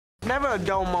never a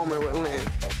dull moment with Lin.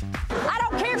 I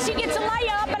don't care if she gets a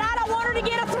layup, but I don't want her to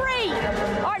get a three.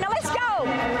 All right, now let's go. All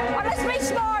right, let's be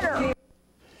smarter.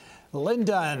 Lin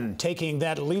Dunn taking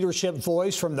that leadership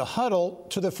voice from the huddle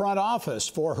to the front office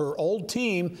for her old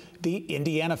team, the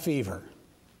Indiana Fever.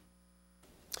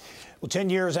 Well,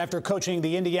 10 years after coaching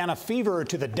the Indiana Fever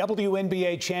to the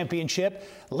WNBA championship,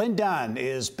 Lin Dunn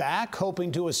is back,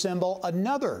 hoping to assemble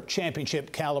another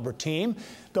championship caliber team.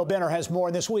 Bill Benner has more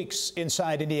in this week's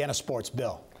Inside Indiana Sports.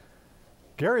 Bill.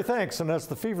 Gary, thanks. And as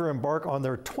the Fever embark on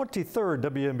their 23rd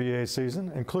WNBA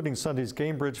season, including Sunday's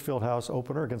Gainbridge Fieldhouse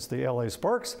opener against the LA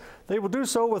Sparks, they will do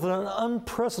so with an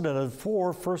unprecedented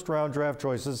 4 first-round draft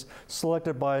choices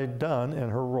selected by Dunn in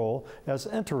her role as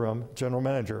interim general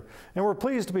manager. And we're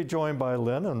pleased to be joined by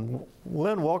Lin. And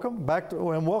Lin, welcome back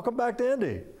to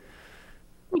Indy.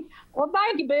 Well,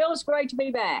 thank you, Bill. It's great to be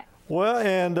back. Well,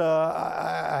 and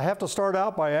I have to start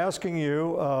out by asking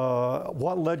you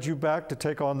what led you back to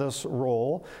take on this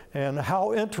role, and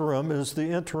how interim is the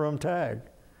interim tag?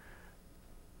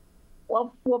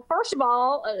 Well, first of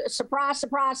all, surprise,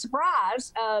 surprise,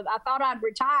 surprise. I thought I'd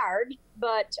retired,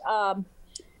 but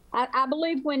I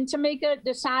believe when Tamika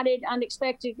decided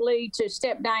unexpectedly to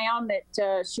step down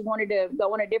that she wanted to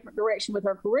go in a different direction with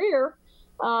her career.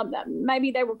 Maybe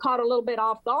they were caught a little bit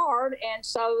off guard, and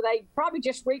so they probably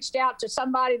just reached out to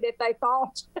somebody that they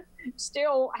thought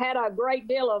still had a great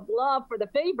deal of love for the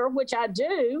Fever, which I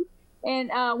do. And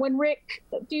when Rick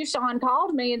Fuson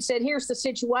called me and said, "Here's the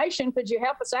situation, could you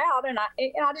help us out?" and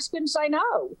I just couldn't say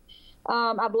no.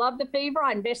 I've loved the Fever.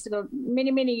 I invested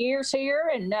many, many years here,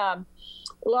 and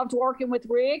loved working with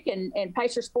Rick and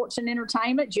Pacer Sports and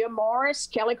Entertainment, Jim Morris,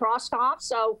 Kelly Crosskopf.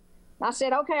 So I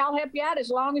said, okay, I'll help you out as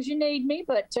long as you need me,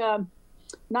 but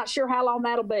not sure how long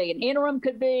that'll be. An interim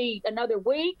could be another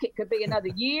week. It could be another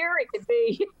year. It could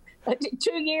be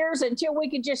 2 years until we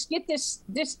could just get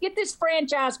this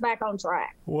franchise back on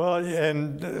track. Well,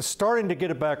 and starting to get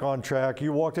it back on track,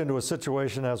 you walked into a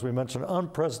situation, as we mentioned,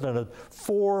 unprecedented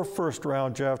 4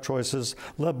 first-round draft choices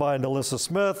led by Nalissa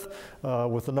Smith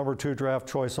with the #2 draft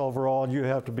choice overall. And you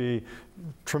have to be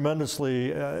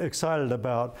tremendously excited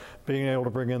about being able to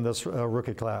bring in this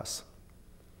rookie class.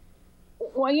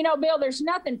 Well, you know, Bill, there's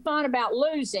nothing fun about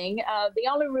losing. The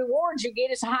only rewards you get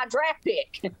is a high draft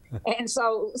pick. And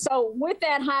so with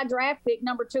that high draft pick,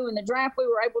 #2 in the draft, we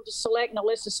were able to select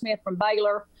Nalissa Smith from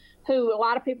Baylor, who a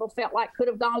lot of people felt like could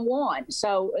have gone 1.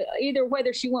 So either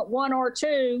whether she went 1 or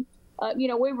 2, you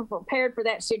know, we were prepared for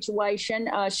that situation.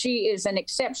 She is an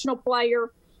exceptional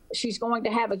player. She's going to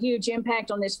have a huge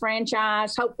impact on this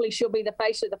franchise. Hopefully she'll be the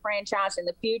face of the franchise in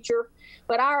the future.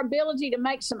 But our ability to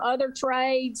make some other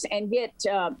trades and get,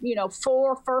 you know,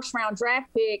 4 first-round draft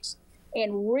picks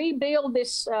and rebuild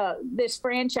this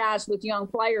franchise with young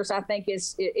players, I think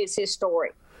is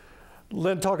historic.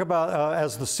 Lin, talk about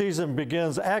as the season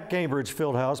begins at Gainbridge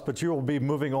Fieldhouse, but you will be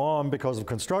moving on because of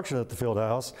construction at the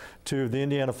Fieldhouse to the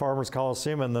Indiana Farmers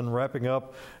Coliseum and then wrapping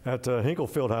up at Hinkle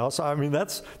Fieldhouse. I mean,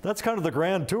 that's kind of the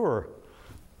grand tour.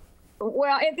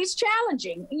 Well, it's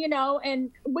challenging, you know, and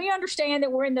we understand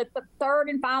that we're in the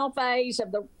 3rd and final phase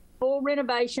of the full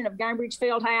renovation of Gainbridge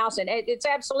Fieldhouse, and it's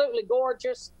absolutely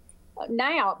gorgeous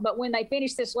now, but when they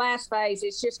finish this last phase,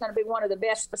 it's just going to be one of the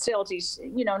best facilities,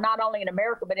 you know, not only in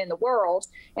America, but in the world.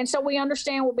 And so we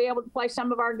understand we'll be able to play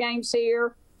some of our games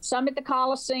here, some at the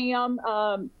Coliseum,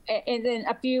 and then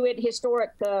a few at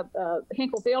historic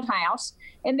Hinkle Fieldhouse.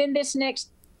 And then this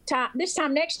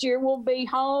time next year, we'll be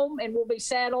home and we'll be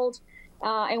settled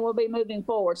and we'll be moving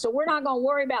forward. So we're not going to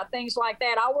worry about things like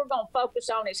that. All we're going to focus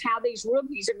on is how these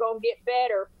rookies are going to get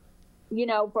better, you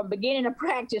know, from beginning of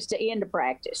practice to end of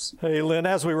practice. Hey, Lin,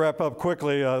 as we wrap up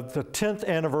quickly, the 10th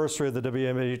anniversary of the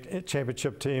WNBA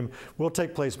championship team will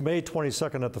take place May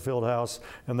 22nd at the Fieldhouse,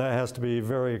 and that has to be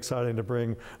very exciting to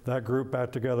bring that group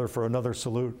back together for another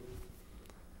salute.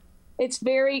 It's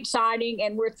very exciting,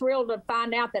 and we're thrilled to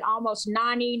find out that almost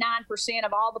 99%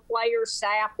 of all the players,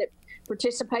 staff that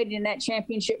participated in that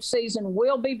championship season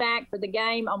will be back for the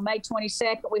game on May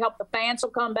 22nd. We hope the fans will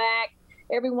come back.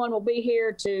 Everyone will be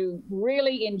here to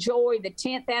really enjoy the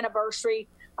 10th anniversary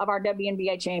of our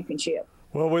WNBA championship.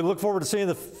 Well, we look forward to seeing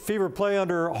the Fever play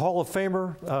under Hall of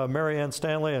Famer Mary Ann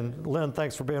Stanley. And Lin,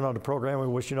 thanks for being on the program. We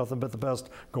wish you nothing but the best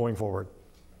going forward.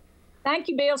 Thank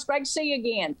you, Bill. It's great to see you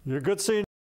again. You're good seeing you.